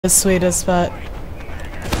The sweetest spot.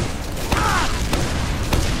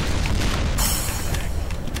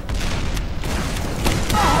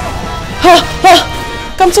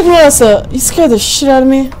 깜짝 놀랐어. You scared the shit out of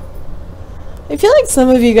me. I feel like some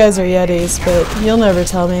of you guys are Yetis, but you'll never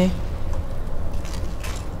tell me.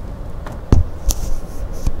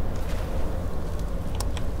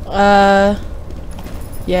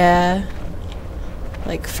 Yeah.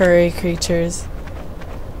 Like furry creatures.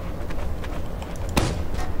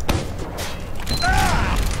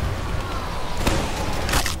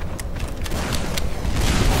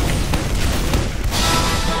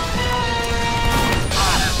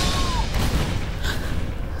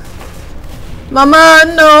 Mama,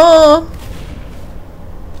 no!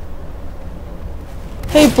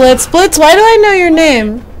 Hey, Blitz. Blitz, why do I know your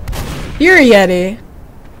name? You're a Yeti.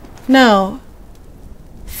 No.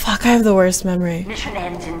 Fuck, I have the worst memory. Mission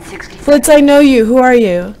ends in 60 seconds. Blitz, I know you. Who are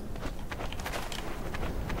you?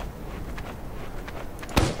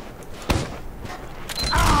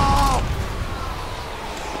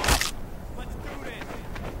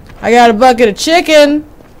 I got a bucket of chicken.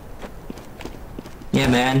 Yeah,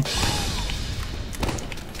 man.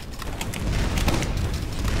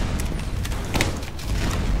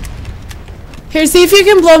 Here, see if you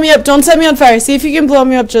can blow me up. Don't set me on fire. See if you can blow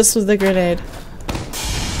me up just with the grenade.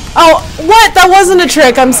 Oh, what? That wasn't a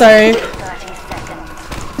trick. I'm sorry. 30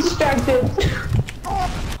 seconds. Distracted.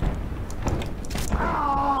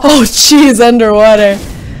 Oh, jeez, underwater.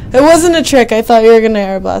 It wasn't a trick. I thought you were gonna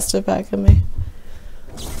airblast it back at me.